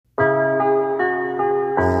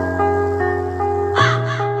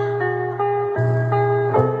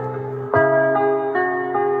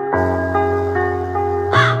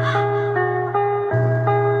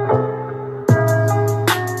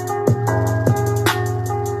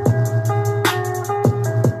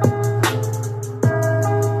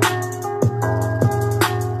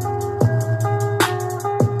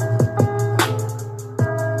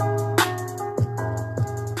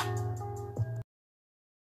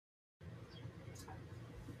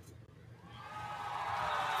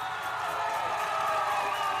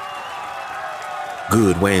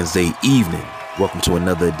Good Wednesday evening. Welcome to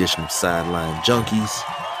another edition of Sideline Junkies.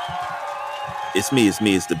 It's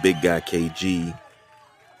the big guy KG.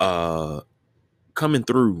 Coming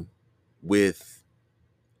through with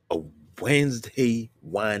a Wednesday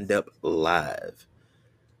wind up live.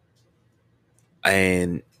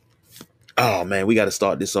 And oh man, we gotta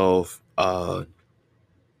start this off. A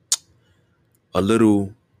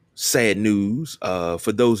little sad news.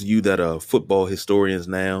 For those of you that are football historians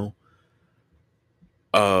now,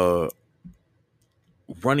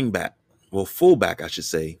 fullback, I should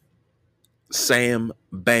say, Sam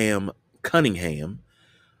Bam Cunningham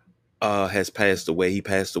has passed away. He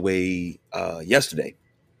passed away yesterday.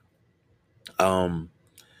 Went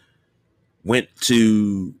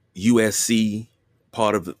to USC,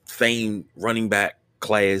 part of the famed running back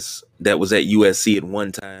class that was at USC at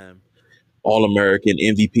one time. All-American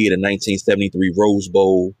MVP of the 1973 Rose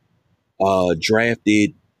Bowl.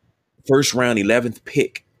 Drafted first round 11th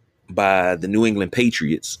pick by the New England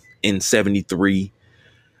Patriots in 73.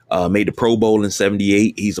 Made the Pro Bowl in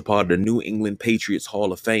 78. He's a part of the New England Patriots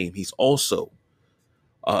Hall of Fame. He's also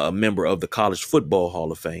a member of the College Football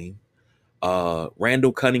Hall of Fame.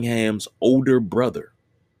 Randall Cunningham's older brother,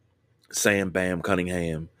 Sam Bam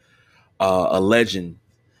Cunningham, a legend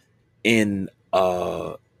in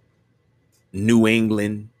New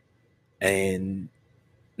England, and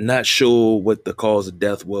not sure what the cause of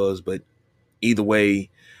death was, but either way,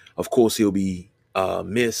 of course, he'll be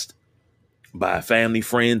missed by family,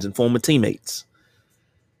 friends, and former teammates.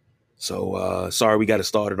 So sorry we got to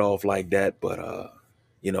start it off like that, but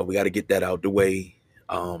we got to get that out the way.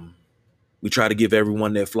 We try to give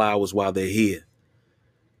everyone their flowers while they're here.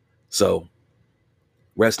 So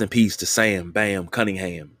rest in peace to Sam Bam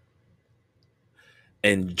Cunningham.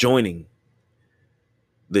 And joining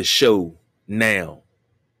the show now,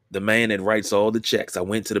 the man that writes all the checks. I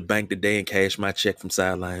went to the bank today and cashed my check from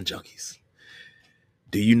Sideline Junkies.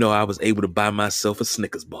 Do you know I was able to buy myself a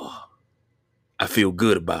Snickers bar? I feel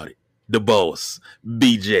good about it. The boss,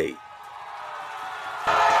 BJ.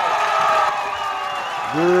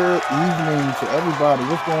 Good evening to everybody.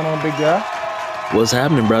 What's going on, big guy? What's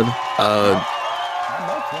happening, brother? Not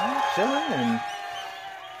much, man. Chilling and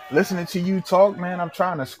listening to you talk, man. I'm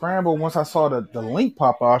trying to scramble. Once I saw the link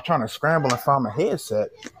pop up, I was trying to scramble and find my headset.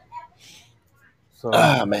 So,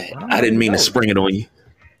 man, I didn't mean to spring it on you.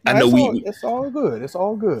 No, I know it's all good. It's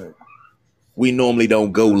all good. We normally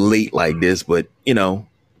don't go late like this, but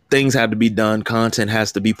things have to be done. Content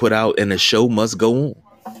has to be put out, and the show must go on.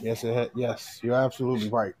 Yes, you're absolutely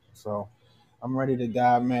right. So I'm ready to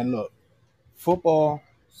dive, man. Look, football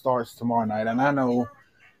starts tomorrow night, and I know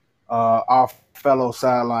our fellow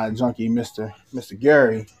sideline junkie, Mr.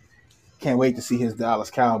 Gary, can't wait to see his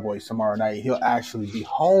Dallas Cowboys tomorrow night. He'll actually be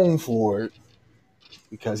home for it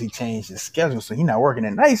because he changed his schedule, so he's not working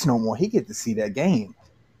at nights no more. He get to see that game,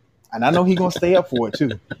 and I know he's gonna stay up for it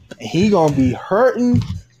too. And he gonna be hurting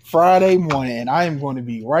Friday morning, and I am going to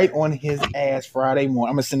be right on his ass Friday morning.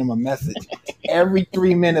 I'm gonna send him a message every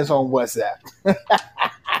 3 minutes on WhatsApp.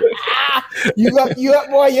 You up,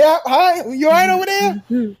 boy? You up? Hi, you all right over there?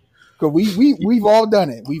 Cause we've all done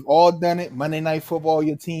it. We've all done it. Monday Night Football,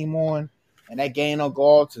 your team on, and that game will go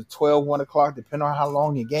off to 12, 1 o'clock, depending on how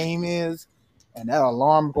long your game is, and that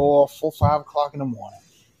alarm go off 4, 5 o'clock in the morning.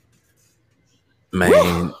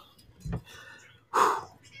 Man.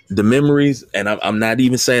 The memories, and I'm not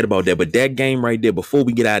even sad about that, but that game right there, before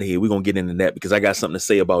we get out of here, we're going to get into that because I got something to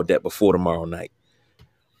say about that before tomorrow night.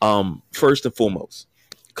 First and foremost,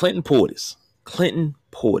 Clinton Portis,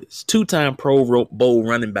 two-time Pro Bowl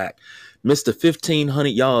running back, missed the 1,500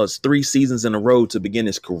 yards 3 seasons in a row to begin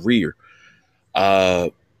his career.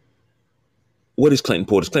 What is Clinton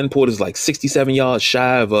Portis? Clinton Portis is like 67 yards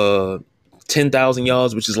shy of 10,000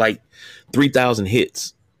 yards, which is like 3,000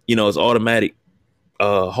 hits. It's automatic.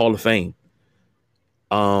 Hall of Fame.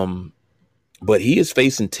 But he is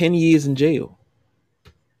facing 10 years in jail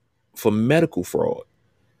for medical fraud.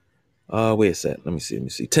 Where's that? Let me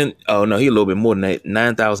see. 10. Oh no, he a little bit more than that.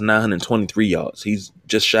 9,923 yards. He's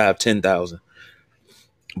just shy of 10,000.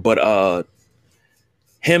 But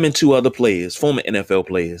him and 2 other players, former NFL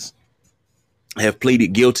players, have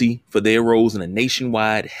pleaded guilty for their roles in a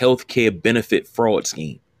nationwide healthcare benefit fraud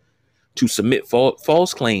scheme to submit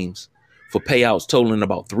false claims for payouts totaling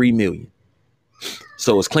about $3 million.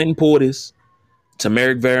 So it's Clinton Portis,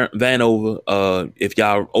 Tamarick Vanover. If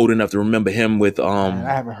y'all old enough to remember him with Man,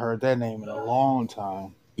 I haven't heard that name in a long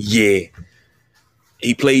time. Yeah,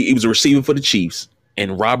 he was a receiver for the Chiefs,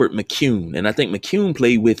 and Robert McCune, and I think McCune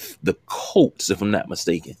played with the Colts, if I'm not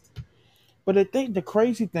mistaken. But I think the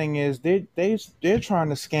crazy thing is they're trying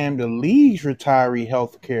to scam the league's retiree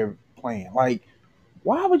health care plan. Like,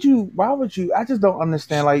 why would you? Why would you? I just don't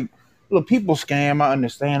understand. Like, look, people scam. I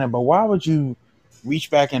understand it, but why would you reach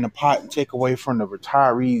back in the pot and take away from the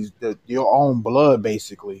retirees your own blood,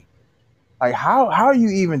 basically? Like, how you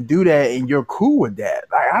even do that and you're cool with that?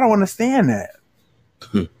 Like, I don't understand that.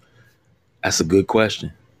 That's a good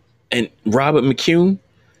question. And Robert McCune,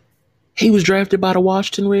 he was drafted by the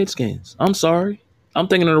Washington Redskins. I'm sorry. I'm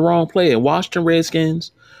thinking of the wrong player. Washington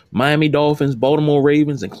Redskins, Miami Dolphins, Baltimore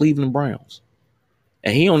Ravens, and Cleveland Browns.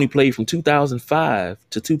 And he only played from 2005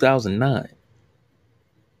 to 2009.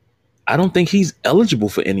 I don't think he's eligible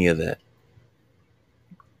for any of that.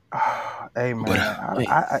 Hey man,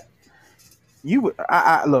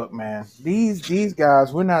 But, look, man. These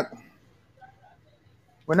guys, we're not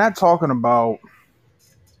talking about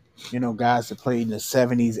guys that played in the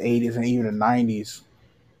 70s, 80s, and even the 90s.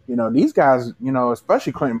 These guys,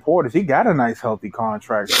 especially Clinton Portis, he got a nice healthy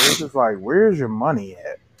contract. So it's just like, where's your money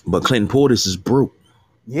at? But Clinton Portis is broke.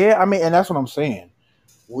 Yeah, I mean, and that's what I'm saying.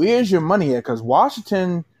 Where's your money at? Because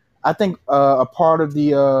Washington, I think a part of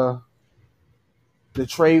the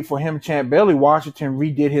trade for him, Champ Bailey, Washington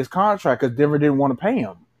redid his contract because Denver didn't want to pay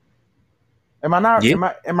him. Am I not?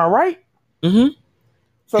 Yeah. Am I right? Mm-hmm.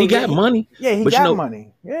 So he got money. Yeah, he got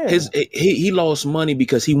money. Yeah, he lost money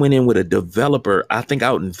because he went in with a developer, I think,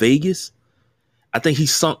 out in Vegas. I think he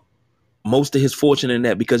sunk most of his fortune in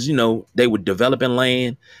that because, they were developing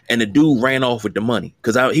land and the dude ran off with the money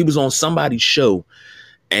because he was on somebody's show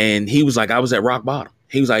and he was like, I was at rock bottom.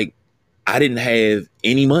 He was like, I didn't have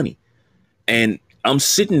any money. And I'm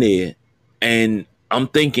sitting there and I'm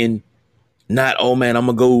thinking not, oh man, I'm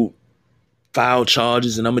going to go file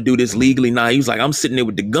charges and I'm going to do this legally. Nah, he was like, I'm sitting there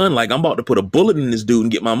with the gun like I'm about to put a bullet in this dude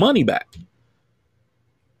and get my money back.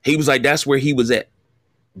 He was like, that's where he was at.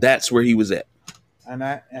 That's where he was at. And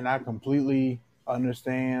I completely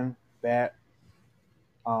understand that.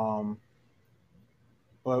 But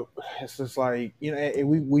it's just like,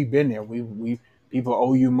 we've been there. We people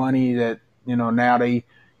owe you money that, now they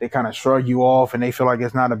kind of shrug you off and they feel like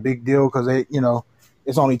it's not a big deal because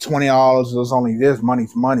it's only $20. It's only this.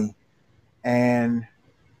 Money's money. And,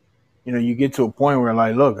 you get to a point where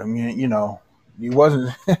like, look, I mean, you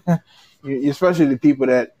wasn't, especially the people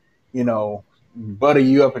that, butter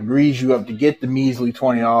you up and grease you up to get the measly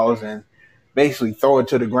 $20 and basically throw it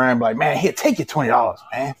to the ground like, man, here, take your $20,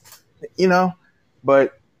 man.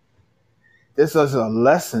 But this is a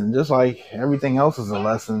lesson, just like everything else is a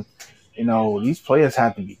lesson. These players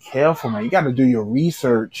have to be careful, man. You got to do your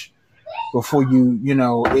research before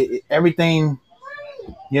everything,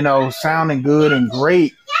 sounding good and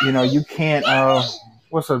great. You can't,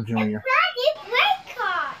 what's up, Junior?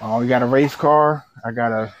 Oh, you got a race car? I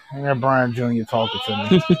got Brian Jr. talking to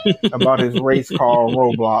me about his race car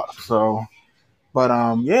Roblox. So, but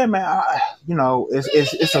yeah, man,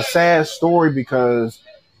 it's a sad story because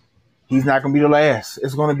he's not going to be the last.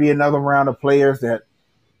 It's going to be another round of players that,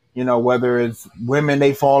 whether it's women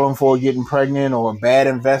they falling for getting pregnant or bad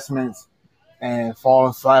investments and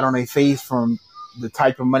falling flat on their face from the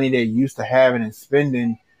type of money they're used to having and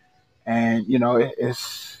spending. And,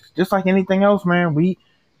 it's just like anything else, man.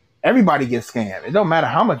 Everybody gets scammed. It don't matter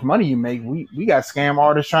how much money you make. We got scam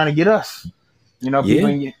artists trying to get us. People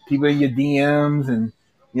in your DMs and,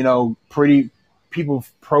 pretty people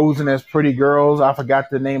posing as pretty girls. I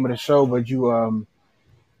forgot the name of the show, but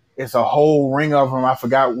it's a whole ring of them. I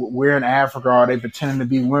forgot where in Africa are they pretending to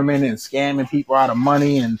be women and scamming people out of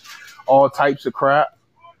money and all types of crap.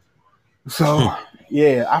 So,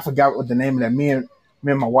 yeah, I forgot what the name of that. Me and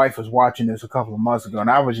my wife was watching this a couple of months ago,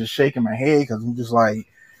 and I was just shaking my head because I'm just like,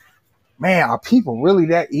 man, are people really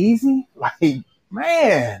that easy? Like,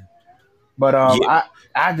 man. But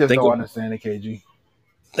I just don't understand it, KG.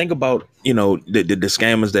 Think about, the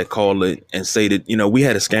scammers that call it and say that, we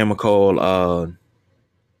had a scammer call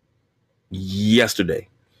yesterday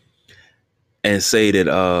and say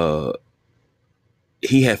that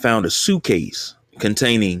he had found a suitcase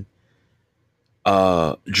containing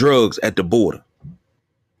drugs at the border.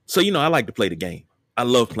 So, I like to play the game. I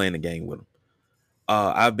love playing the game with them.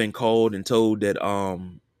 I've been called and told that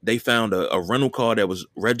they found a rental car that was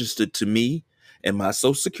registered to me and my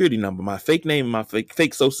social security number, my fake name, and my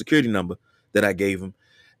fake social security number that I gave him.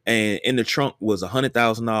 And in the trunk was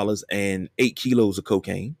 $100,000 and 8 kilos of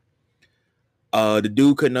cocaine. The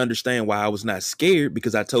dude couldn't understand why I was not scared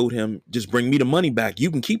because I told him, just bring me the money back. You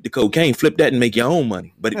can keep the cocaine, flip that and make your own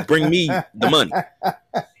money, but bring me the money.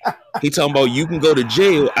 He talking about you can go to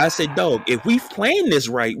jail. I said, dog, if we plan this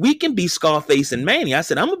right, we can be Scarface and Manny. I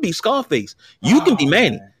said, I'm going to be Scarface. You can be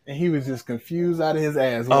Manny. Man. And he was just confused out of his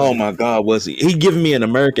ass. Oh, my God, was he? He giving me an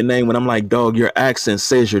American name when I'm like, dog, your accent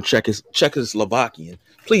says you're Czechoslovakian.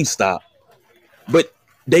 Please stop. But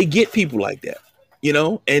they get people like that,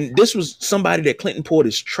 and this was somebody that Clinton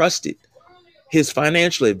Portis trusted his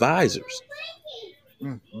financial advisors,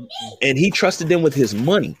 and he trusted them with his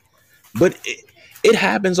money. But it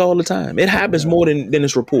happens all the time. It happens more than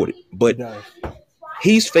it's reported. But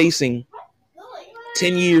he's facing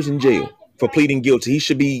 10 years in jail for pleading guilty. He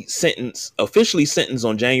should be officially sentenced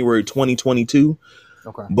on January 2022.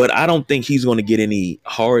 Okay. But I don't think he's going to get any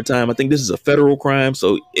hard time. I think this is a federal crime.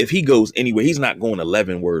 So if he goes anywhere, he's not going to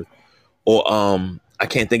Leavenworth or I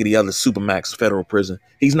can't think of the other Supermax federal prison.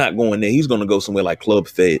 He's not going there. He's going to go somewhere like Club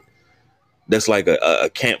Fed. That's like a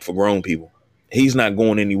camp for grown people. He's not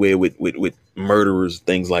going anywhere with murderers,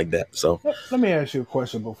 things like that. So let me ask you a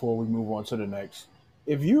question before we move on to the next.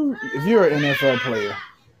 If you're an NFL player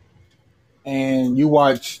and you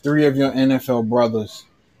watch 3 of your NFL brothers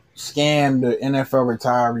scam the NFL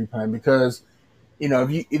retiree plan, because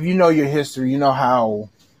if you know your history, you know how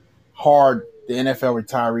hard the NFL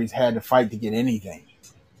retirees had to fight to get anything,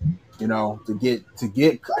 to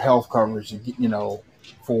get health coverage,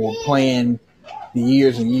 for playing the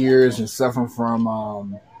years and years and suffering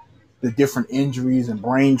from the different injuries and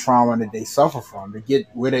brain trauma that they suffer from to get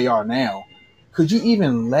where they are now. Could you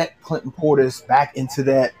even let Clinton Portis back into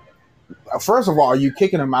that? First of all, are you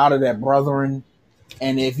kicking him out of that brethren?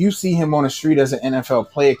 And if you see him on the street as an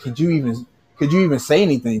NFL player, could you even say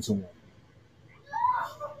anything to him?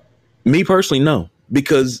 Me personally, no,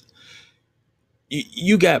 because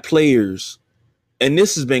you got players, and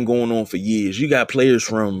this has been going on for years. You got players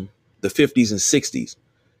from the 50s and 60s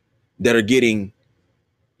that are getting,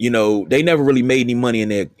 they never really made any money in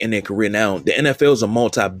their career. Now the NFL is a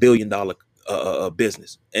multi-billion-dollar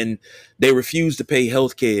business, and they refuse to pay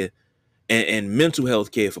health care and mental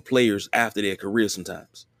health care for players after their career.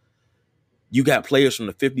 Sometimes you got players from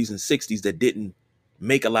the 50s and 60s that didn't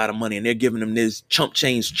make a lot of money, and they're giving them this chump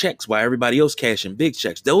change checks while everybody else cashing big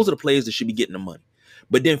checks. Those are the players that should be getting the money.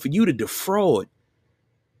 But then for you to defraud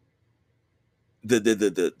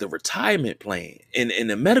the retirement plan and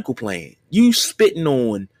the medical plan, you spitting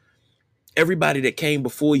on everybody that came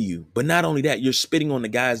before you. But not only that, you're spitting on the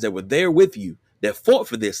guys that were there with you, that fought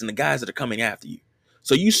for this, and the guys that are coming after you.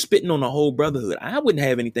 So you spitting on the whole brotherhood. I wouldn't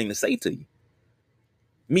have anything to say to you.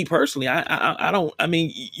 Me personally, I don't. I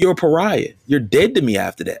mean, you're a pariah. You're dead to me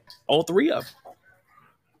after that. All 3 of them.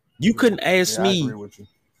 You couldn't ask me. I agree with you.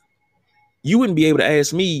 You wouldn't be able to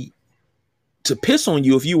ask me to piss on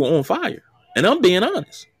you if you were on fire. And I'm being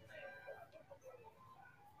honest.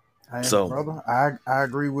 Brother, I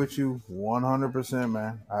agree with you 100%,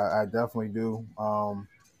 man. I definitely do.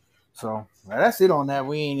 So that's it on that.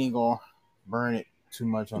 We ain't even gonna burn it too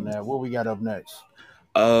much on that. What we got up next?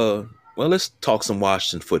 Well, let's talk some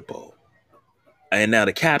Washington football. And now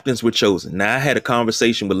the captains were chosen. Now I had a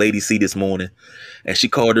conversation with Lady C this morning, and she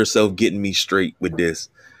called herself getting me straight with this,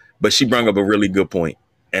 but she brought up a really good point.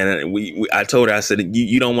 And I told her, I said,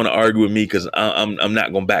 you don't want to argue with me because I'm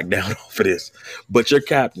not going to back down off of this. But your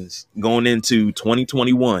captains going into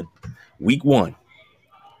 2021, week 1,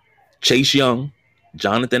 Chase Young,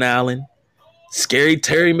 Jonathan Allen, Scary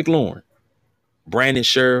Terry McLaurin, Brandon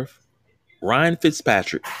Sheriff, Ryan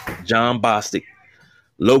Fitzpatrick, John Bostic,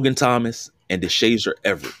 Logan Thomas, and DeShazer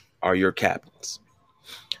Everett are your captains.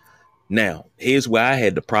 Now, here's where I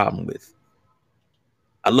had the problem with.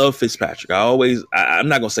 I love Fitzpatrick. I'm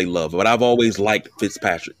not going to say love, but I've always liked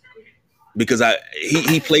Fitzpatrick because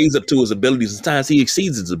he plays up to his abilities. Sometimes he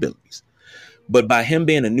exceeds his abilities. But by him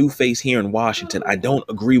being a new face here in Washington, I don't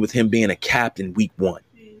agree with him being a captain week 1.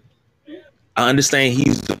 I understand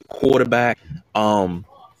he's the quarterback.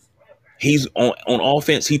 He's on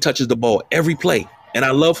offense. He touches the ball every play. And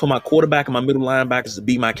I love for my quarterback and my middle linebackers to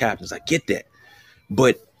be my captains. I get that.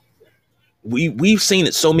 But we've seen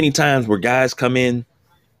it so many times where guys come in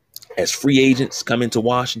as free agents, come into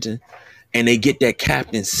Washington, and they get that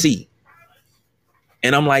captaincy.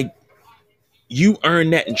 And I'm like, you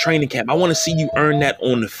earn that in training camp. I want to see you earn that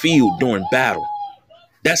on the field during battle.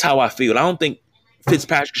 That's how I feel. I don't think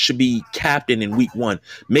Fitzpatrick should be captain in week 1.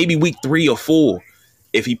 Maybe week 3 or 4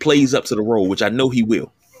 if he plays up to the role, which I know he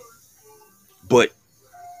will. But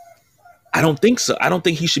I don't think so. I don't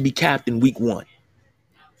think he should be captain week 1.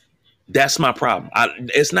 That's my problem.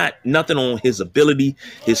 It's not nothing on his ability,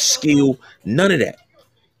 his skill, none of that.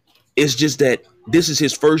 It's just that this is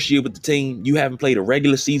his first year with the team. You haven't played a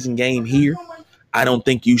regular season game here. I don't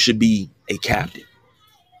think you should be a captain.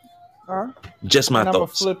 All right. Just my thoughts. I'm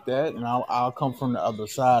gonna flip that, and I'll come from the other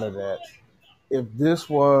side of that. If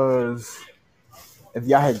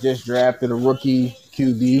y'all had just drafted a rookie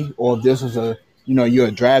QB, or if this was you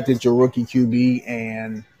had drafted your rookie QB,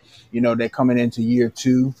 and they're coming into year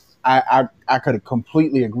 2. I could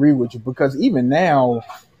completely agree with you, because even now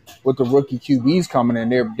with the rookie QBs coming in,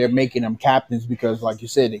 they're making them captains because, like you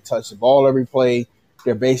said, they touch the ball every play.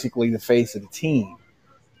 They're basically the face of the team,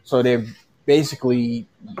 so they're basically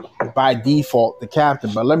by default the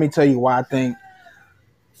captain. But let me tell you why I think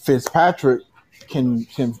Fitzpatrick can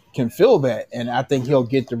feel that, and I think he'll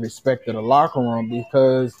get the respect of the locker room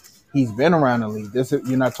because he's been around the league.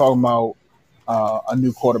 You're not talking about a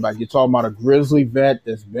new quarterback. You're talking about a Grizzly vet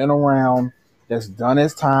that's been around, that's done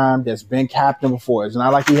his time, that's been captain before. It's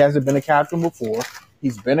not like he hasn't been a captain before.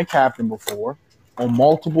 He's been a captain before on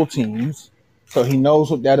multiple teams, so he knows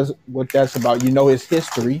what that's about. You know his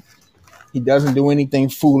history. He doesn't do anything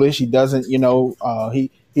foolish. He doesn't,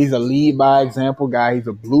 he's a lead by example guy. He's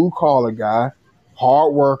a blue collar guy,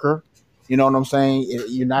 hard worker. You know what I'm saying?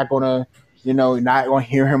 You're not gonna, you're not gonna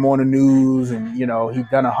hear him on the news, and he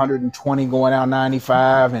done 120 going out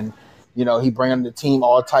 95, and he bringing the team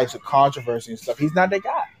all types of controversy and stuff. He's not that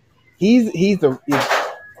guy.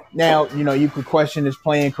 Now you could question his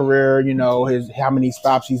playing career. His how many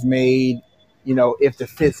stops he's made. If the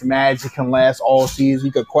Fitz magic can last all season,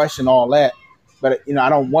 you could question all that. But I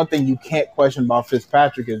don't. One thing you can't question about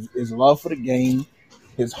Fitzpatrick is his love for the game,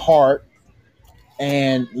 his heart,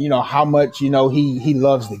 and how much he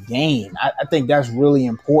loves the game. I think that's really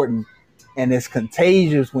important, and it's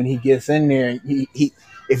contagious when he gets in there. He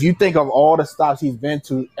if you think of all the stops he's been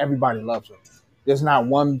to, everybody loves him. There's not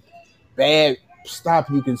one bad stop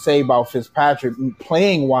you can say about Fitzpatrick.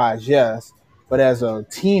 Playing wise, yes. But as a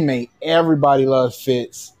teammate, everybody loves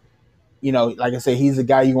Fitz. Like I said, he's the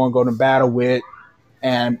guy you want to go to battle with.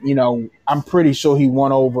 And, I'm pretty sure he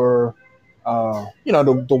won over,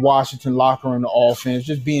 the Washington locker room, the offense,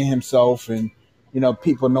 just being himself and,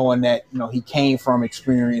 people knowing that, he came from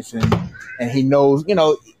experience and he knows,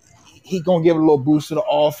 he going to give a little boost to the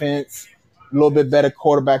offense, a little bit better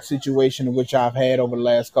quarterback situation, which I've had over the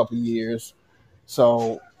last couple of years.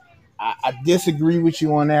 So I disagree with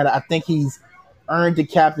you on that. I think he's earned the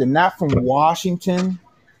captain, not from Washington,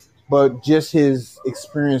 but just his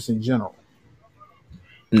experience in general.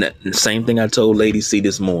 The same thing I told Lady C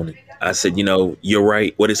this morning. I said, you're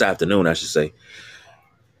right. Well, this afternoon, I should say.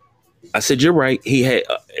 I said, you're right. He had,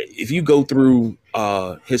 if you go through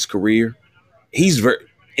his career, he's very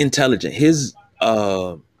intelligent. His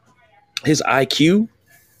IQ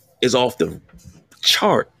is off the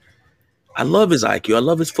chart. I love his IQ. I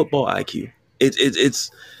love his football IQ.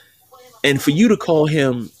 It's and for you to call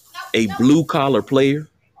him a blue collar player,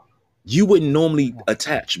 you wouldn't normally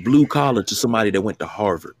attach blue collar to somebody that went to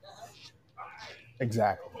Harvard.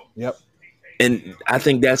 Exactly. Yep. And I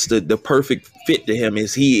think that's the perfect fit to him,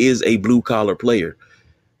 is he is a blue collar player.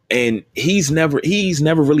 And he's never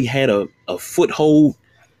really had a foothold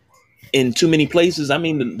in too many places. I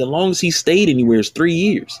mean, the longest he stayed anywhere is 3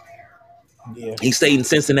 years. Yeah. He stayed in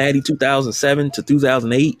Cincinnati 2007 to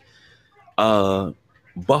 2008,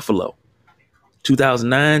 Buffalo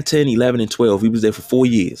 2009, 10, 11, and 12. He was there for 4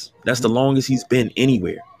 years. That's the longest he's been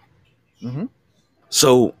anywhere. Mm-hmm.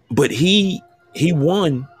 So, but he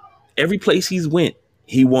won every place he's went.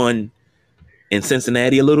 He won in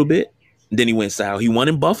Cincinnati a little bit. Then he went south. He won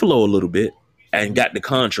in Buffalo a little bit and got the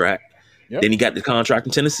contract. Yep. Then he got the contract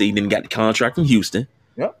in Tennessee. Then he got the contract in Houston.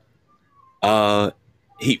 Yep.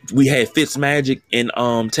 We had Fitzmagic in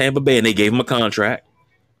Tampa Bay, and they gave him a contract.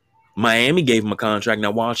 Miami gave him a contract.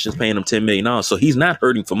 Now Washington's paying him $10 million. So he's not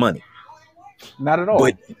hurting for money. Not at all.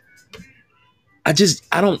 But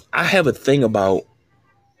I have a thing about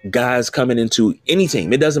guys coming into any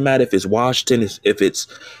team. It doesn't matter if it's Washington, if it's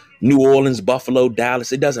New Orleans, Buffalo,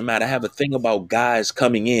 Dallas. It doesn't matter. I have a thing about guys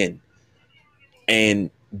coming in and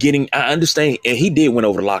getting, I understand. And he did win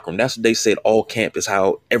over the locker room. That's what they said all camp, is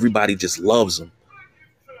how everybody just loves him.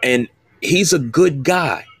 And he's a good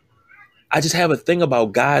guy. I just have a thing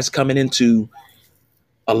about guys coming into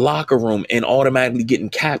a locker room and automatically getting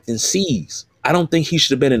captaincies. I don't think he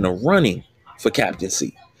should have been in the running for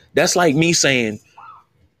captaincy. That's like me saying,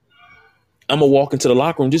 I'm gonna walk into the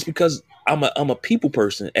locker room just because I'm a people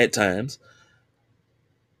person at times.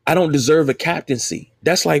 I don't deserve a captaincy.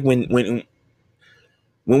 That's like when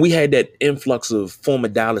we had that influx of former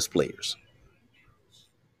Dallas players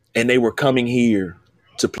and they were coming here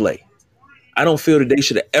to play. I don't feel that they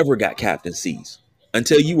should have ever got captaincies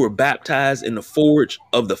until you were baptized in the forge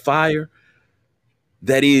of the fire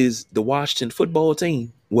that is the Washington football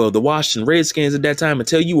team. Well, the Washington Redskins at that time,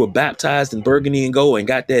 until you were baptized in burgundy and gold and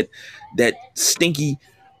got that stinky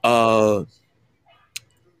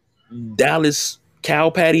Dallas cow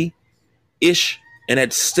patty ish and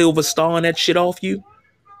that silver star and that shit off you.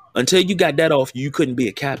 Until you got that off you, couldn't be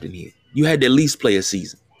a captain here. You had to at least play a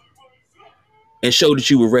season. and show that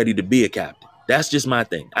you were ready to be a captain. That's just my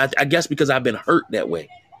thing. I guess because I've been hurt that way.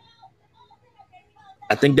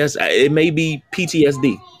 I think it may be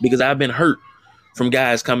PTSD because I've been hurt from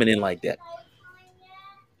guys coming in like that.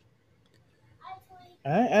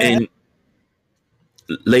 And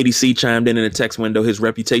Lady C chimed in the text window. His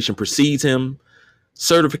reputation precedes him.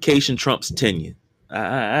 Certification trumps tenure.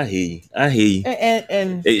 I hear you. I hear you.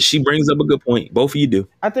 And she brings up a good point. Both of you do.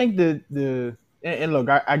 I think and look,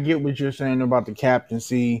 I get what you're saying about the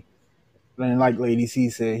captaincy. And like Lady C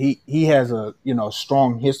said, he has a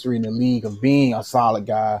strong history in the league of being a solid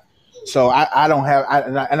guy. So I don't have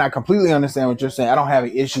and I completely understand what you're saying. I don't have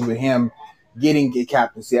an issue with him getting the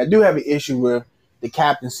captaincy. I do have an issue with the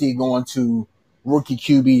captaincy going to rookie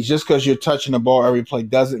QBs. Just because you're touching the ball every play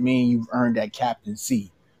doesn't mean you've earned that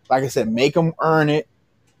captaincy. Like I said, make him earn it.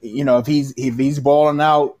 If he's balling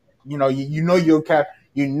out, one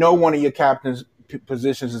of your captain's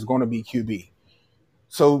positions is going to be QB.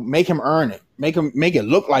 So make him earn it. Make it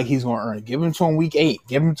look like he's going to earn it. Give him to him week 8.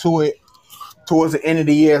 Give him to it towards the end of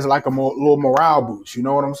the year as like a little morale boost. You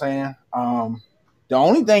know what I'm saying? The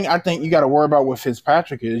only thing I think you got to worry about with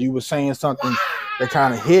Fitzpatrick is you were saying something that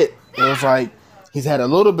kind of hit. It was like he's had a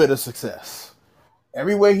little bit of success.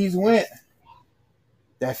 Everywhere he's went,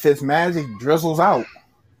 that Fitzmagic drizzles out.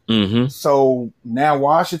 Mm-hmm. So now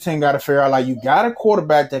Washington got to figure out, like, you got a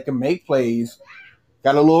quarterback that can make plays,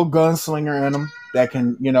 got a little gunslinger in him that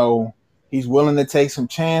can, he's willing to take some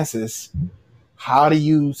chances. How do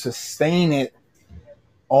you sustain it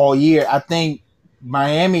all year? I think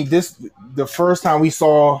Miami, the first time we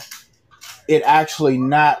saw it actually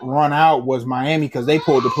not run out was Miami because they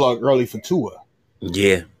pulled the plug early for Tua.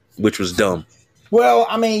 Yeah, which was dumb. Well,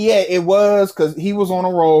 I mean, yeah, it was because he was on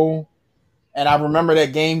a roll. And I remember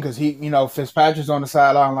that game because Fitzpatrick's on the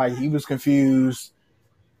sideline, like he was confused.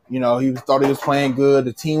 He thought he was playing good.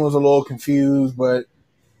 The team was a little confused, but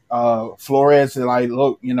Flores said, like,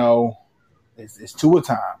 look, it's Tua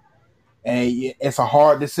time. And it's a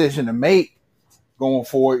hard decision to make going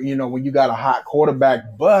forward, when you got a hot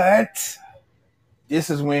quarterback. But this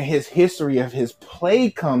is when his history of his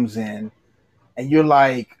play comes in. And you're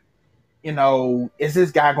like, is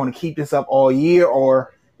this guy going to keep this up all year,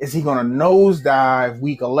 or is he going to nosedive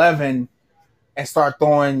week 11 and start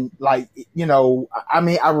throwing I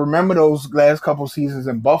remember those last couple seasons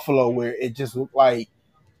in Buffalo where it just looked like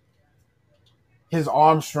his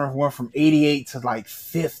arm strength went from 88 to like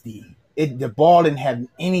 50. The ball didn't have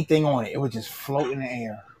anything on it. It would just float in the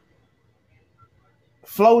air.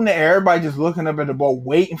 Float in the air, everybody just looking up at the ball,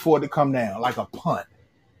 waiting for it to come down like a punt.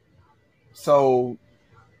 So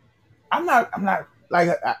I'm not like,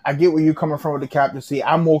 I get where you're coming from with the captaincy.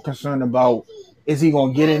 I'm more concerned about, is he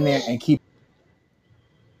going to get in there and keep?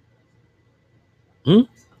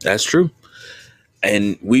 That's true.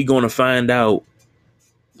 And we're going to find out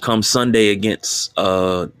come Sunday against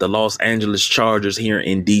the Los Angeles Chargers here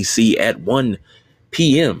in D.C. at 1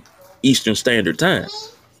 p.m. Eastern Standard Time.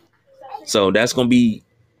 So that's going to be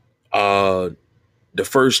the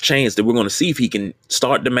first chance that we're going to see if he can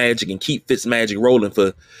start the magic and keep Fitzmagic rolling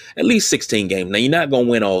for at least 16 games. Now, you're not going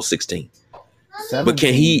to win all 16. But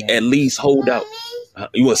can he games. At least hold out?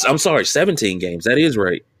 I'm sorry, 17 games. That is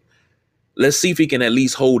right. Let's see if he can at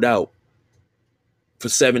least hold out for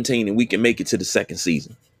 17 and we can make it to the second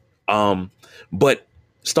season. But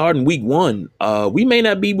starting week 1, we may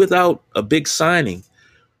not be without a big signing.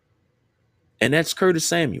 And that's Curtis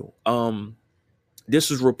Samuel. This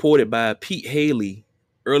was reported by Pete Haley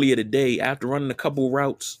earlier today. After running a couple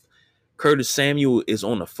routes, Curtis Samuel is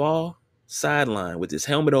on the far sideline with his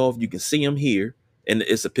helmet off. You can see him here, and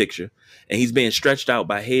it's a picture. And he's being stretched out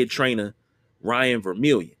by head trainer Ryan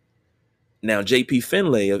Vermillion. Now, JP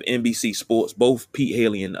Finlay of NBC Sports, both Pete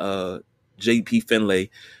Haley and JP Finlay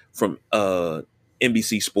from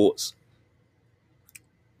NBC Sports.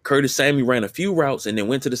 Curtis Samuel ran a few routes and then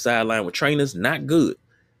went to the sideline with trainers. Not good.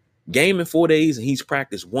 Game in 4 days, and he's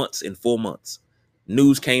practiced once in 4 months.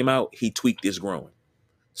 News came out, he tweaked his groin.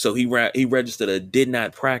 So he registered a did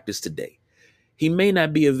not practice today. He may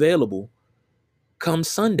not be available come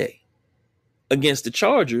Sunday against the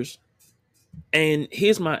Chargers. And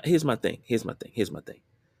here's my thing.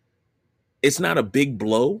 It's not a big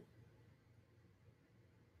blow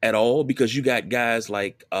at all because you got guys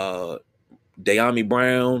like De'Ami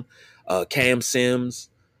Brown, Cam Sims,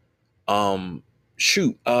 Adam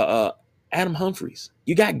Humphries.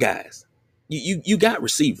 You got guys. You got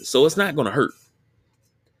receivers, so it's not going to hurt.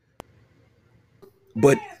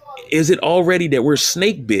 But is it already that we're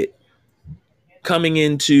snake bit coming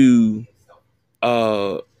into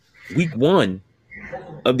week 1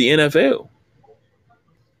 of the NFL?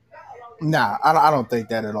 Nah, I don't think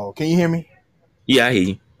that at all. Can you hear me? Yeah, I hear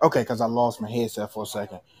you. Okay, because I lost my headset for a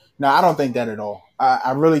second. No, I don't think that at all.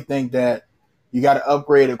 I really think that you got to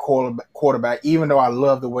upgrade a quarterback. Even though I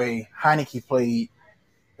love the way Heineke played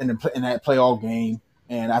in that playoff game,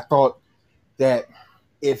 and I thought that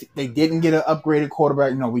if they didn't get an upgraded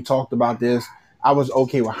quarterback, we talked about this. I was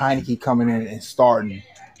okay with Heineke coming in and starting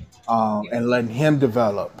and letting him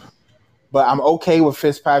develop. But I'm okay with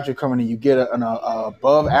Fitzpatrick coming in. You get an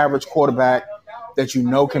above average quarterback that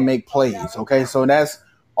can make plays. Okay, so that's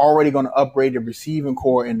already going to upgrade the receiving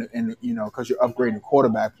core and because you're upgrading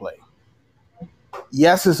quarterback play.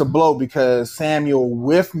 Yes, it's a blow because Samuel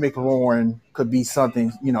with McLaurin could be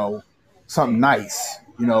something something nice.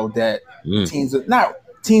 That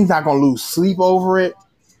teams not going to lose sleep over it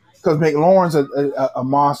because McLaurin's a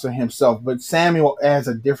monster himself, but Samuel adds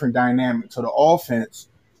a different dynamic to the offense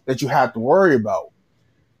that you have to worry about.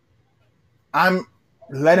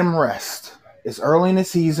 Let him rest. It's early in the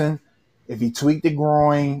season. If he tweaked the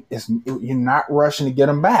groin, you're not rushing to get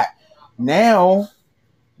him back. Now,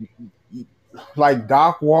 like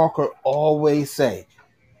Doc Walker always say,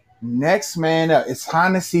 next man up. It's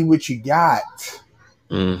time to see what you got.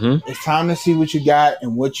 Mm-hmm. It's time to see what you got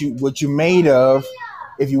and what you made of.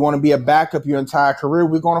 If you want to be a backup your entire career,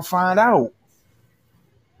 we're going to find out.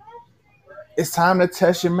 It's time to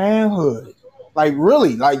test your manhood. Like,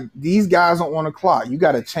 really, like these guys don't want to clock. You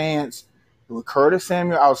got a chance with Curtis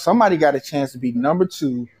Samuel out. Somebody got a chance to be number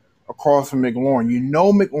 2 across from McLaurin.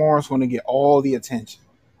 McLaurin's going to get all the attention.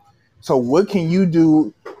 So what can you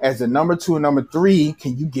do as the number 2 and number 3?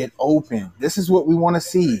 Can you get open? This is what we want to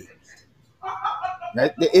see.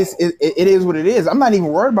 It is what it is. I'm not even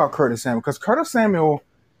worried about Curtis Samuel because Curtis Samuel,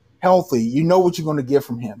 healthy, you know what you're going to get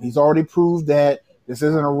from him. He's already proved that this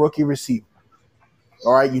isn't a rookie receiver.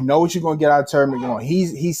 All right, you know what you're going to get out of Terry McLaurin.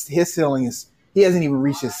 His ceiling is he hasn't even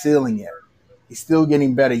reached his ceiling yet. He's still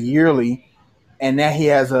getting better yearly, and now he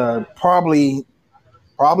has probably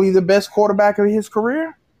the best quarterback of his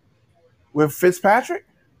career with Fitzpatrick,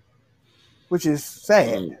 which is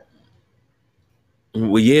sad.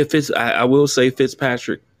 Well, yeah, I will say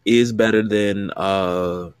Fitzpatrick is better than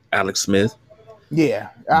Alex Smith. Yeah,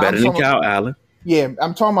 better than Kyle Allen. Yeah,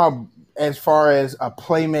 I'm talking about as far as a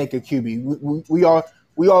playmaker QB.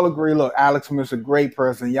 We all agree. Look, Alex Smith's a great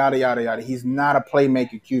person. Yada yada yada. He's not a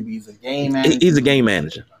playmaker QB. He's a game manager. He's a game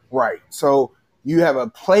manager, right? So you have a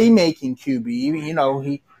playmaking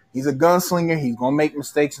QB. He's a gunslinger. He's gonna make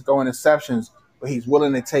mistakes and throw interceptions, but he's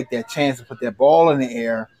willing to take that chance to put that ball in the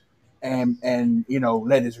air and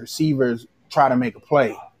let his receivers try to make a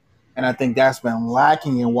play. And I think that's been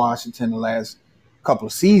lacking in Washington the last couple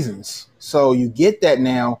of seasons. So you get that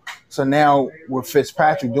now. So now with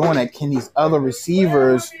Fitzpatrick doing that, can these other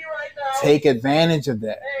receivers take advantage of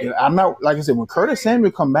that? I'm not, like I said, when Curtis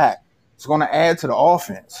Samuel come back, it's going to add to the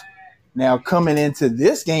offense. Now coming into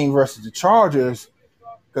this game versus the Chargers,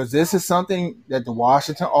 because this is something that the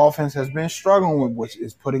Washington offense has been struggling with, which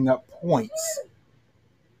is putting up points.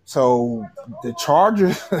 So the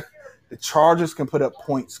Chargers can put up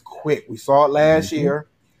points quick. We saw it last year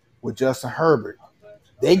with Justin Herbert.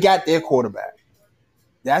 They got their quarterback.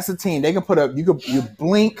 That's a team they can put up. You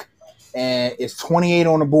blink, and it's 28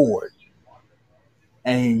 on the board,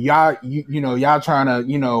 and y'all trying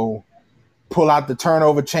to pull out the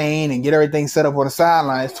turnover chain and get everything set up on the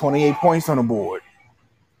sideline. It's 28 points on the board.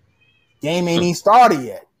 Game ain't even started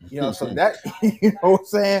yet. So that what I'm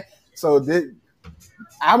saying. So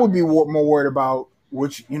I would be more worried about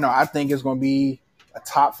which I think is going to be a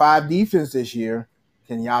top 5 defense this year.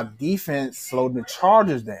 Can y'all defense slow the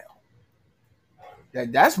Chargers down?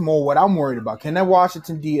 That's more what I'm worried about. Can that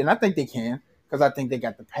Washington D? And I think they can because I think they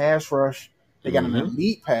got the pass rush. They got an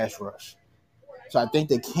elite pass rush. So I think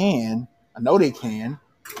they can. I know they can.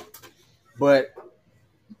 But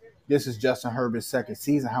this is Justin Herbert's second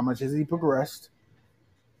season. How much has he progressed?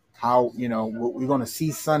 How we're going to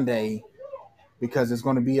see Sunday because it's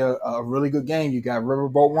going to be a really good game. You got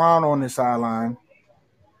Riverboat Ron on the sideline.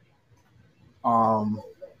 One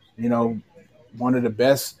of the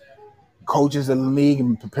best coaches in the league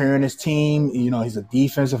and preparing his team. He's a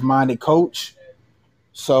defensive-minded coach.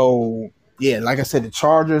 So, yeah, like I said, the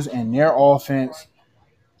Chargers and their offense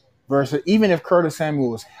versus even if Curtis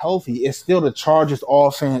Samuel was healthy, it's still the Chargers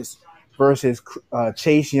offense versus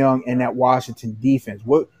Chase Young and that Washington defense.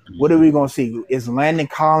 What are we going to see? Is Landon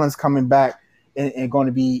Collins coming back and going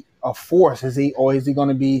to be a force? Is he going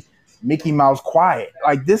to be Mickey Mouse quiet?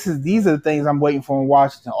 Like these are the things I'm waiting for in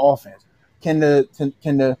Washington offense. Can the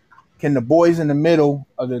boys in the middle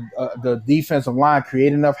of the defensive line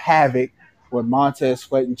create enough havoc where Montez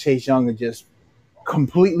Sweat and Chase Young are just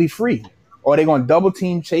completely free? Or are they going to double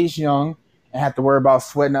team Chase Young and have to worry about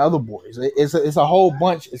sweating the other boys. It's a whole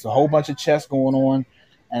bunch. It's a whole bunch of chess going on,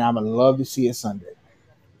 and I'm gonna love to see it Sunday.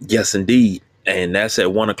 Yes, indeed. And that's at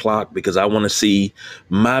 1:00 because I want to see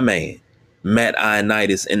my man, Matt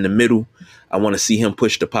Ioannidis, in the middle. I want to see him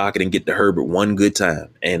push the pocket and get to Herbert one good time.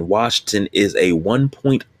 And Washington is a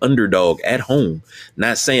 1-point underdog at home.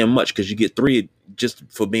 Not saying much because you get 3 just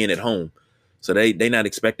for being at home. So they not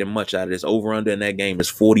expecting much out of this. Over under in that game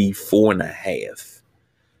is 44.5.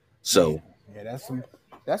 So yeah,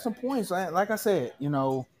 that's some points. Like I said,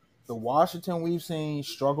 the Washington we've seen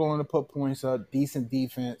struggling to put points up, decent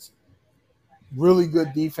defense, really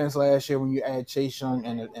good defense last year when you add Chase Young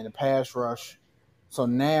and the pass rush. So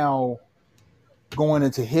now going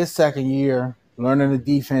into his second year, learning the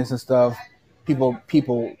defense and stuff,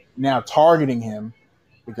 people now targeting him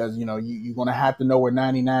because you're going to have to know where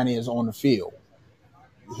 99 is on the field.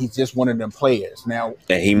 He's just one of them players now,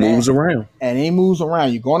 and he moves around.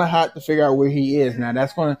 You're going to have to figure out where he is. Now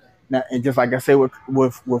that's going to and just like I said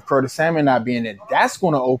with Curtis Samuel not being there, that's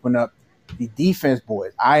going to open up the defense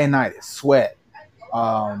boys, Ioannidis, Sweat,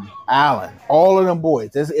 Allen, all of them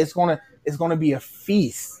boys. It's going to be a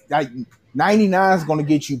feast. Like 99 is going to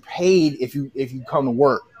get you paid if you come to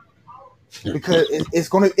work because it's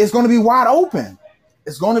going to be wide open.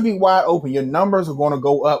 It's going to be wide open. Your numbers are going to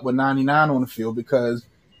go up with 99 on the field because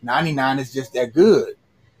 99 is just that good.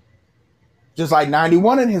 Just like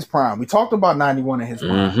 91 in his prime. We talked about 91 in his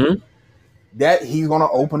prime. Mm-hmm. That he's going to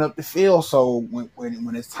open up the field. So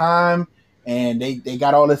when it's time and they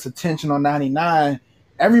got all this attention on 99,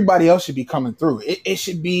 everybody else should be coming through. It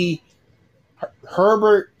should be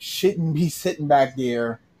Herbert shouldn't be sitting back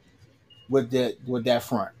there with that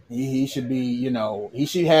front. He should be, he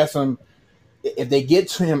should have some. If they get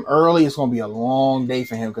to him early, it's going to be a long day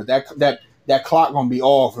for him because that clock going to be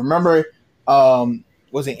off. Remember,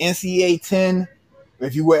 was it NCAA 10?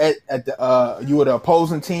 If you were at the you were the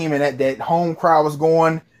opposing team and that home crowd was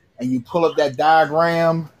going, and you pull up that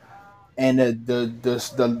diagram, and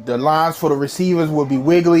the lines for the receivers would be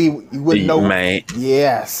wiggly. You wouldn't know. Man.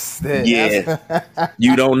 Yes. Yeah.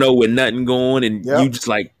 You don't know with nothing going, and Yep. you just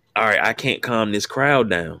like, all right, I can't calm this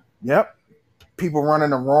crowd down. Yep. People running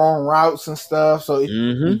the wrong routes and stuff. So if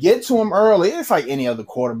you get to him early, it's like any other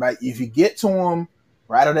quarterback. If you get to him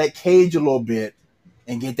right out of that cage a little bit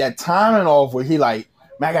and get that timing off where he like,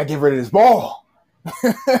 man, I got to get rid of this ball.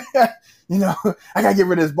 I got to get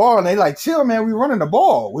rid of this ball. And they like, chill, man, we're running the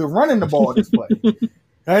ball. We're running the ball this play.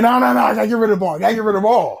 Hey, no, I got to get rid of the ball. I got to get rid of the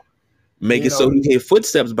ball. Make it so he hear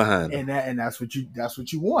footsteps behind him. And that's what you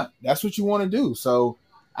want. That's what you want to do. So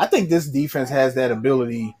I think this defense has that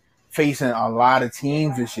ability facing a lot of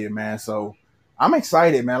teams this year, man. So I'm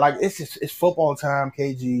excited, man. Like it's football time,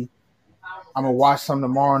 KG. I'm gonna watch some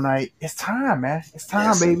tomorrow night. It's time, man. It's time,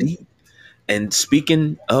 yes, baby. Indeed. And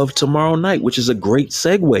speaking of tomorrow night, which is a great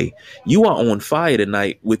segue, you are on fire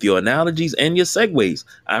tonight with your analogies and your segues.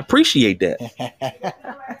 I appreciate that.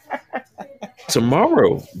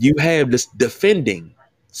 Tomorrow, you have this defending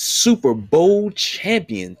Super Bowl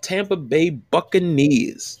champion Tampa Bay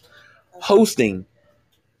Buccaneers hosting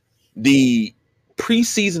the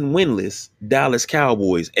preseason winless Dallas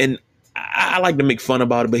Cowboys. And I like to make fun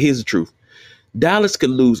about it, but here's the truth. Dallas could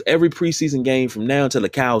lose every preseason game from now until the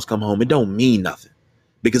cows come home. It don't mean nothing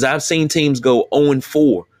because I've seen teams go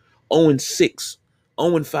 0-4, 0-6,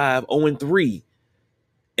 0-5, 0-3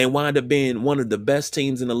 and wind up being one of the best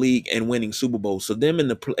teams in the league and winning Super Bowls. So them in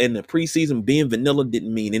the preseason being vanilla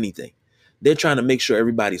didn't mean anything. They're trying to make sure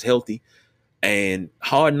everybody's healthy. And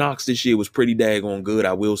Hard Knocks this year was pretty daggone good.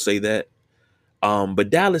 I will say that. But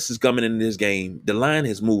Dallas is coming into this game. The line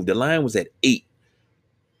has moved. The line was at 8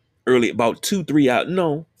 early, about 2-3 hours.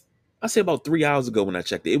 No, I say about 3 hours ago when I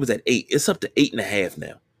checked it. It was at 8. It's up to 8.5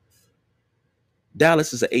 now.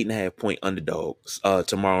 Dallas is an 8.5 point underdog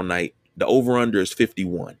tomorrow night. The over-under is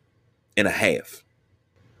 51.5.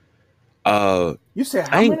 You said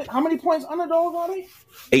how many points underdog are they?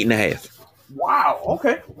 8.5. Wow.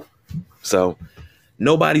 Okay. So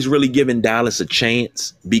nobody's really giving Dallas a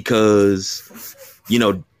chance because,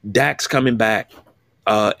 Dak's coming back.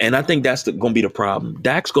 And I think that's going to be the problem.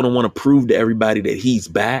 Dak's going to want to prove to everybody that he's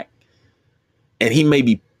back. And he may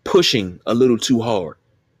be pushing a little too hard.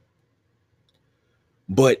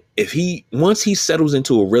 But once he settles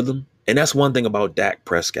into a rhythm, and that's one thing about Dak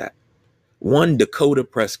Prescott, Dakota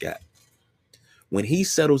Prescott, when he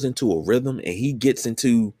settles into a rhythm and he gets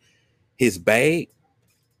into his bag,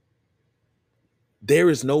 there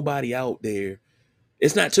is nobody out there.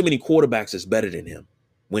 It's not too many quarterbacks that's better than him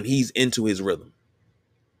when he's into his rhythm.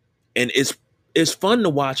 And it's fun to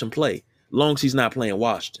watch him play, long as he's not playing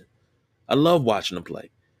Washington. I love watching him play.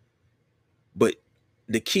 But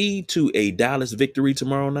the key to a Dallas victory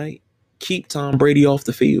tomorrow night, keep Tom Brady off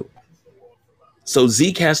the field. So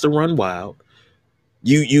Zeke has to run wild.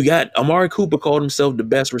 You got Amari Cooper called himself the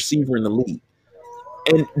best receiver in the league.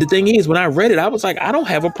 And the thing is, when I read it, I was like, I don't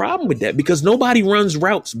have a problem with that because nobody runs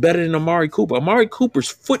routes better than Amari Cooper. Amari Cooper's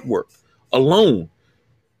footwork alone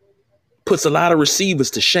puts a lot of receivers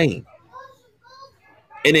to shame.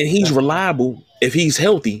 And then he's reliable. If he's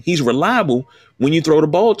healthy, he's reliable when you throw the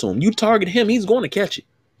ball to him. You target him, he's going to catch it.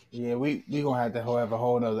 Yeah, we going to have to have a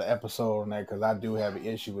whole other episode on that because I do have an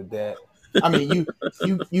issue with that. I mean,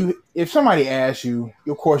 you if somebody asks you,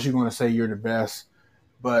 of course you're going to say you're the best.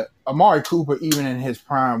 But Amari Cooper, even in his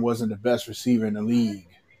prime, wasn't the best receiver in the league,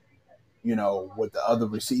 you know, with the other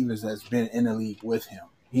receivers that's been in the league with him.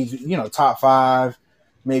 He's, you know, top 5,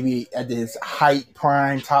 maybe at his height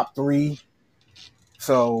prime, top 3.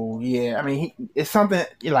 So, yeah, I mean, it's something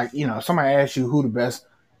like, you know, if somebody asks you who the best,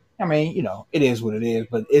 I mean, you know, it is what it is,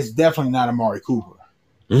 but it's definitely not Amari Cooper.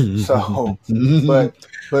 So, but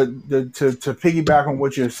to piggyback on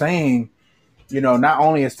what you're saying, you know, not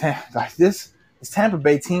only is this Tampa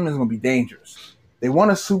Bay team is going to be dangerous. They won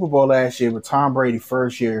a Super Bowl last year with Tom Brady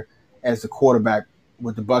first year as the quarterback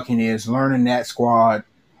with the Buccaneers, learning that squad,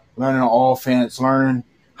 learning the offense, learning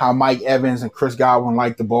how Mike Evans and Chris Godwin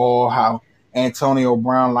like the ball, how Antonio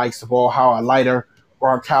Brown likes the ball, how a lighter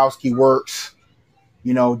Gronkowski works,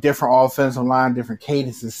 you know, different offensive line, different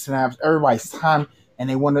cadences, snaps, everybody's time, and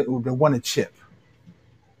they won a chip.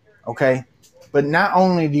 Okay? But not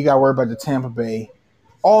only do you got to worry about the Tampa Bay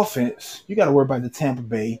offense, you got to worry about the Tampa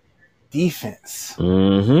Bay defense.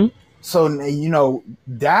 Mm-hmm. So, you know,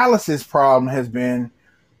 Dallas's problem has been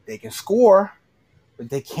they can score, but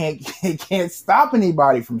they can't stop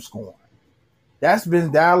anybody from scoring. That's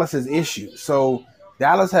been Dallas's issue. So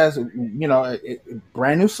Dallas has, you know, a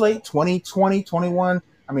brand new slate, 21,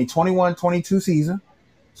 22 season.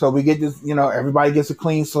 So we get this, you know, everybody gets a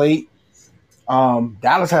clean slate.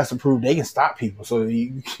 Dallas has to prove they can stop people. So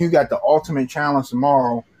you got the ultimate challenge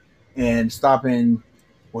tomorrow and stopping,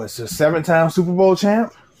 what's the 7-time Super Bowl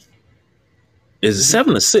champ? Is it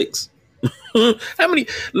 7 or 6? How many?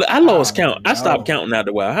 I lost count. I stopped counting after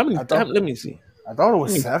a while. How many? Let me see. I thought it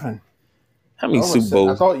was 7. How many Super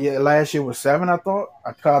Bowls? I thought last year was 7. I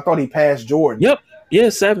thought he passed Jordan. Yep. Yeah,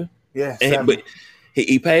 7. Yeah, 7. But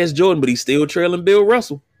he passed Jordan, but he's still trailing Bill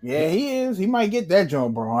Russell. Yeah, he is. He might get that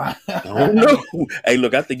joint, bro. I don't know. Hey,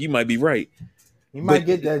 look, I think you might be right. He might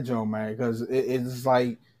get that joint, man, because it's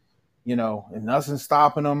like, you know, and nothing's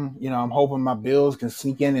stopping him. You know, I'm hoping my Bills can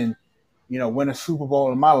sneak in and, you know, win a Super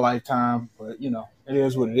Bowl in my lifetime. But, you know, it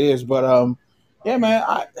is what it is. But, yeah, man,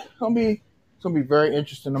 it's gonna be very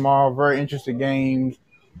interesting tomorrow. Very interesting games.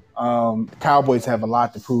 Cowboys have a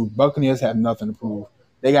lot to prove. Buccaneers have nothing to prove.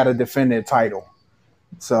 They got to defend their title.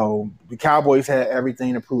 So the Cowboys had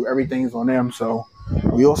everything to prove. Everything's on them. So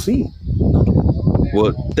we'll see.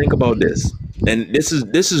 Well, think about this, and this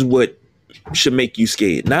is what should make you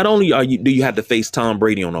scared. Not only do you have to face Tom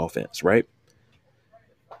Brady on offense, right?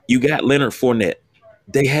 You got Leonard Fournette.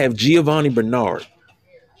 They have Giovanni Bernard,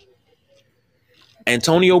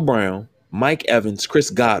 Antonio Brown, Mike Evans, Chris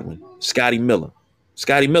Godwin, Scotty Miller.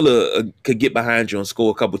 Scotty Miller could get behind you and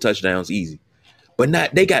score a couple touchdowns easy, but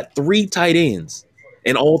not. They got 3 tight ends.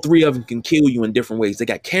 And all 3 of them can kill you in different ways. They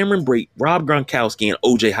got Cameron Brate, Rob Gronkowski, and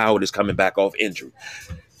O.J. Howard is coming back off injury.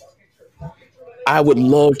 I would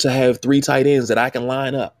love to have 3 tight ends that I can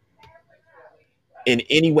line up in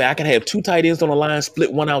any way. I can have 2 tight ends on the line,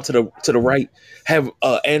 split one out to the right, have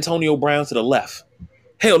Antonio Brown to the left.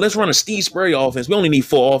 Hell, let's run a Steve Spurrier offense. We only need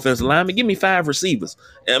 4 offensive linemen. Give me 5 receivers.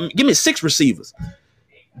 Give me 6 receivers.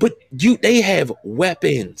 But they have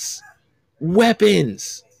weapons.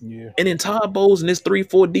 Weapons. Yeah. And then Todd Bowles and this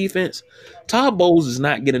 3-4 defense, Todd Bowles does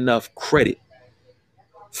not get enough credit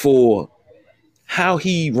for how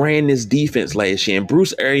he ran this defense last year. And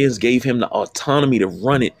Bruce Arians gave him the autonomy to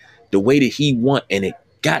run it the way that he want, and it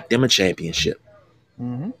got them a championship.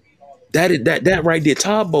 Mm-hmm. That right there,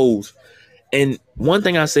 Todd Bowles. And one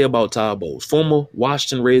thing I say about Todd Bowles, former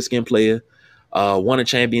Washington Redskin player, won a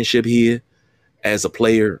championship here as a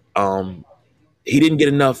player. He didn't get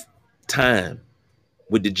enough time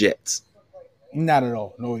with the Jets. Not at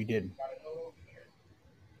all. No, he didn't.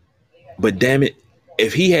 But damn it,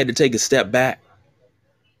 if he had to take a step back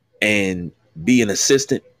and be an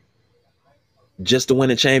assistant just to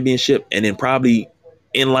win a championship and then probably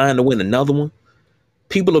in line to win another one,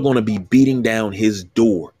 people are going to be beating down his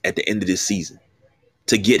door at the end of this season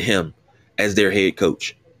to get him as their head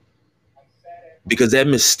coach. Because that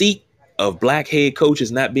mystique of black head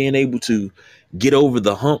coaches not being able to get over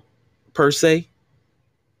the hump per se,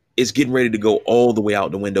 it's getting ready to go all the way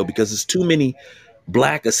out the window because there's too many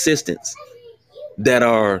black assistants that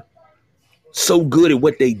are so good at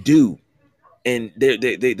what they do, and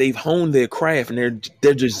they've honed their craft, and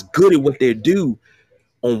they're just good at what they do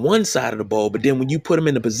on one side of the ball. But then when you put them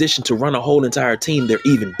in a position to run a whole entire team, they're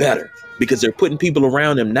even better because they're putting people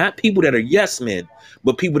around them, not people that are yes men,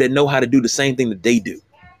 but people that know how to do the same thing that they do.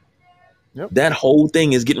 Yep. That whole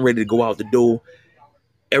thing is getting ready to go out the door.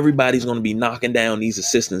 Everybody's going to be knocking down these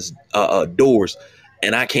assistants' doors,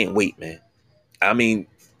 and I can't wait, man. I mean,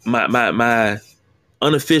 my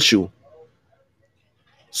unofficial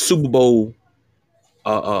Super Bowl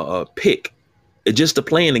pick, just to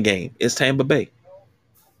play in the game, is Tampa Bay.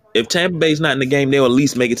 If Tampa Bay's not in the game, they'll at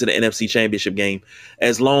least make it to the NFC Championship game,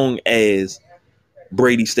 as long as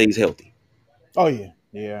Brady stays healthy. Oh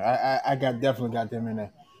yeah. I definitely got them in the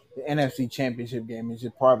NFC Championship game. It's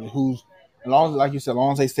just probably who's, as long as, like you said, as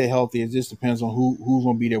long as they stay healthy, it just depends on who's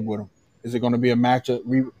going to be there with them. Is it going to be a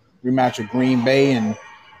rematch of Green Bay, and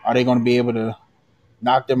are they going to be able to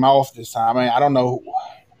knock them off this time? I don't know.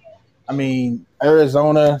 I mean,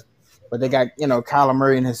 Arizona, but they got Kyler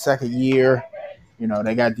Murray in his second year.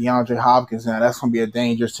 They got DeAndre Hopkins now. That's going to be a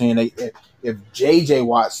dangerous team. If J.J.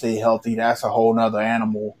 Watt stay healthy, that's a whole nother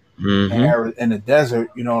animal in the desert.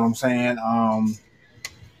 You know what I'm saying?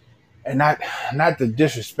 And not to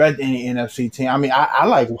disrespect any NFC team. I mean, I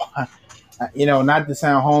like, not to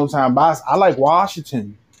sound hometown bias, I like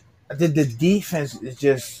Washington. The defense is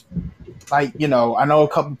just like, I know a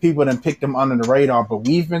couple of people that picked them under the radar, but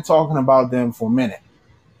we've been talking about them for a minute.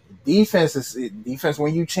 Defense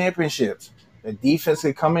win you championships. The defense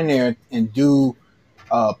can come in there and do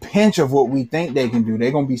a pinch of what we think they can do.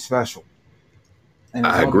 They're going to be special. And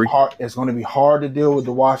I agree. It's going to be hard to deal with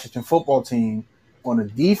the Washington football team on the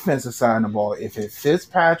defensive side of the ball. If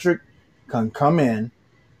Fitzpatrick can come in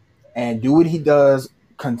and do what he does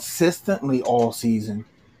consistently all season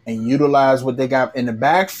and utilize what they got in the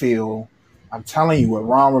backfield, I'm telling you, with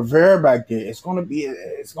Ron Rivera back there, it's going to be,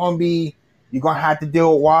 you're going to have to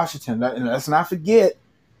deal with Washington. And let's not forget,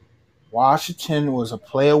 Washington was a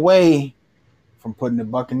play away from putting the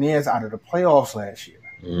Buccaneers out of the playoffs last year.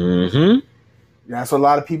 Mm-hmm. That's what a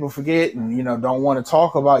lot of people forget and, don't want to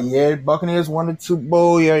talk about. Yeah, Buccaneers won the Super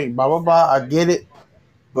Bowl. Yeah, blah, blah, blah. I get it.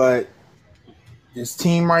 But this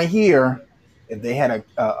team right here, if they had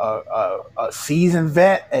a seasoned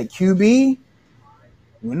vet at QB,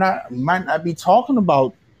 we might not be talking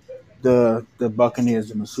about the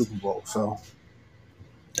Buccaneers in the Super Bowl. So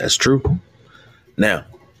that's true. Now,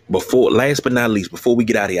 last but not least, before we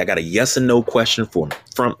get out of here, I got a yes and no question for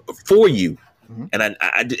you. Mm-hmm. And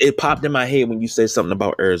it popped in my head when you said something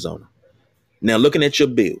about Arizona. Now, looking at your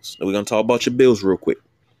Bills, we're going to talk about your Bills real quick.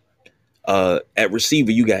 At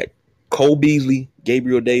receiver, you got Cole Beasley,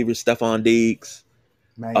 Gabriel Davis, Stephon Diggs.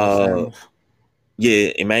 Emmanuel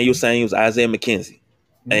Samuels, Isaiah McKenzie,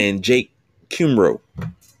 and Jake Kumerow.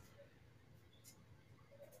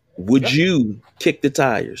 Would you kick the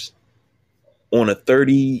tires on a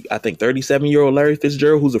 37-year-old Larry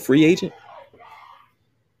Fitzgerald who's a free agent?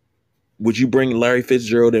 Would you bring Larry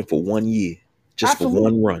Fitzgerald in for 1 year, just for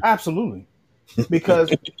one run? Absolutely.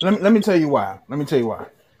 Because let me tell you why.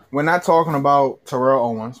 We're not talking about Terrell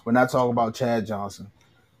Owens. We're not talking about Chad Johnson.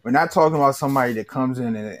 We're not talking about somebody that comes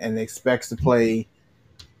in and expects to play,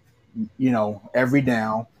 every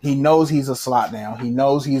down. He knows he's a slot down. He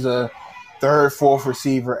knows he's a third, fourth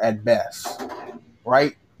receiver at best,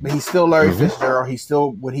 right? But he's still Larry Fitzgerald. He's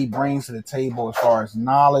still what he brings to the table as far as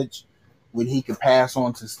knowledge, what he could pass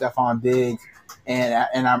on to Stephon Diggs. And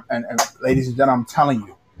ladies and gentlemen, I'm telling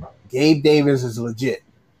you, Gabe Davis is legit.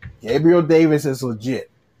 Gabriel Davis is legit.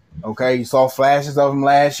 Okay, you saw flashes of him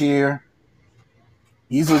last year.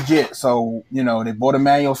 He's legit. So, they bought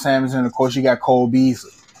Emmanuel Sanders, and of course you got Cole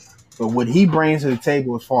Beasley. But what he brings to the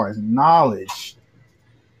table as far as knowledge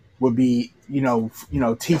would be,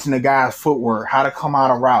 teaching the guys footwork, how to come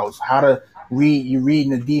out of routes, how to read. You're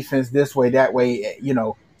reading the defense this way, that way.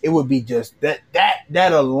 It would be just that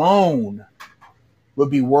alone would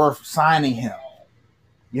be worth signing him.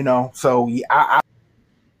 So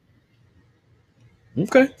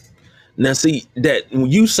Okay. Now, see that when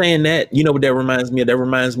you saying that, what that reminds me of? That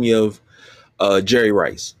reminds me of Jerry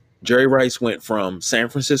Rice. Jerry Rice went from San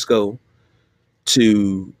Francisco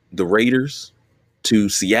to the Raiders to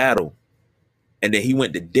Seattle, and then he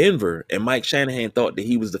went to Denver. And Mike Shanahan thought that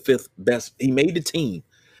he was the fifth best. He made the team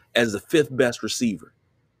as the fifth best receiver.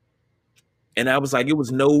 And I was like, it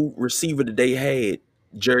was no receiver that they had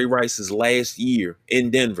Jerry Rice's last year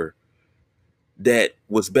in Denver that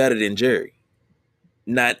was better than Jerry.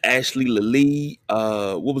 Not Ashley Lallee.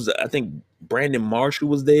 What was it? I think Brandon Marshall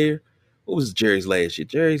was there. What was Jerry's last year?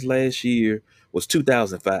 Jerry's last year was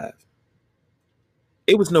 2005.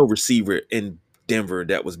 It was no receiver in Denver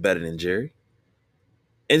that was better than Jerry.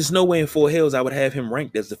 And there's no way in four hills I would have him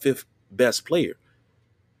ranked as the fifth best player.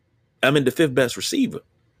 I mean, the fifth best receiver.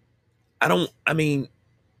 I mean,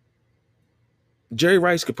 Jerry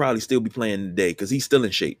Rice could probably still be playing today because he's still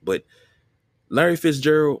in shape. But Larry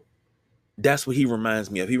Fitzgerald, that's what he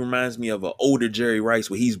reminds me of. He reminds me of an older Jerry Rice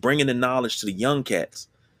where he's bringing the knowledge to the young cats.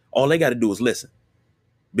 All they got to do is listen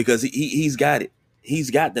because he's got it.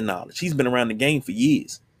 He's got the knowledge. He's been around the game for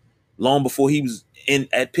years, long before he was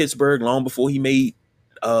at Pittsburgh, long before he made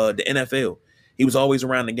the NFL. He was always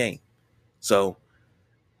around the game. So,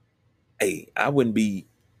 hey, I wouldn't be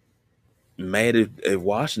mad if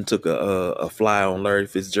Washington took a fly on Larry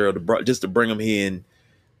Fitzgerald just to bring him here and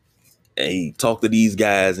hey, talk to these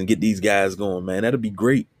guys and get these guys going, man. That'd be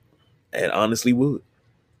great. It honestly would.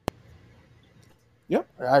 Yep,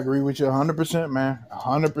 I agree with you 100%, man.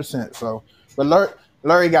 100%. So, but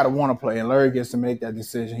Larry got to want to play, and Larry gets to make that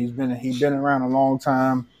decision. He's been around a long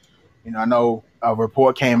time. You know, I know a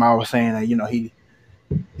report came out saying that he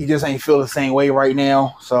just ain't feel the same way right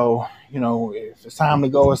now. So, if it's time to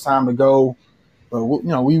go, it's time to go. But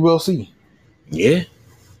we will see. Yeah,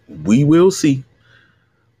 we will see.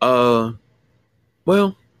 Well,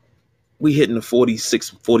 we hitting the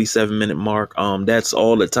 46, 47-minute mark. That's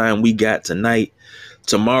all the time we got tonight.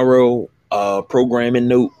 Tomorrow, programming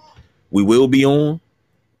note, we will be on,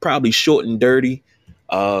 probably short and dirty,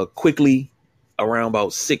 quickly around about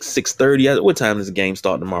 6:30. What time does the game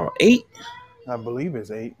start tomorrow? 8? I believe it's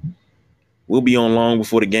 8. We'll be on long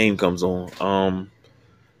before the game comes on.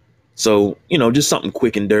 So, just something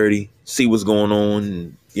quick and dirty, see what's going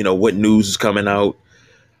on, what news is coming out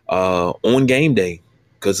on game day.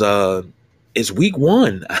 Because it's week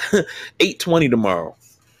 1, 8:20 tomorrow.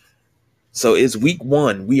 So it's week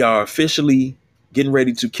 1. We are officially getting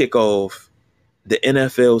ready to kick off the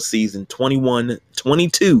NFL season 21-22.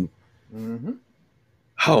 Mm-hmm.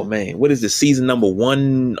 Oh, man. What is this? Season number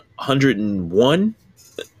 101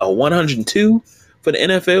 or 102 for the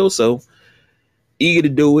NFL. So eager to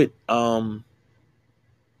do it. Of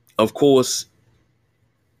course,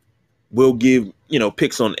 we'll give,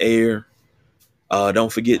 picks on air.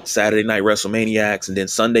 Don't forget Saturday night WrestleManiacs and then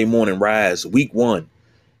Sunday morning Rise, week 1.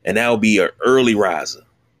 And that'll be an early riser.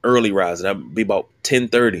 That'll be about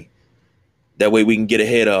 10:30. That way we can get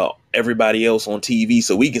ahead of everybody else on TV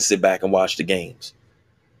so we can sit back and watch the games.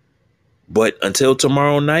 But until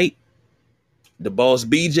tomorrow night, the boss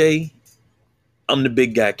BJ, I'm the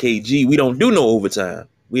big guy KG. We don't do no overtime.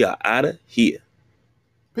 We are out of here.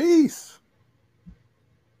 Peace.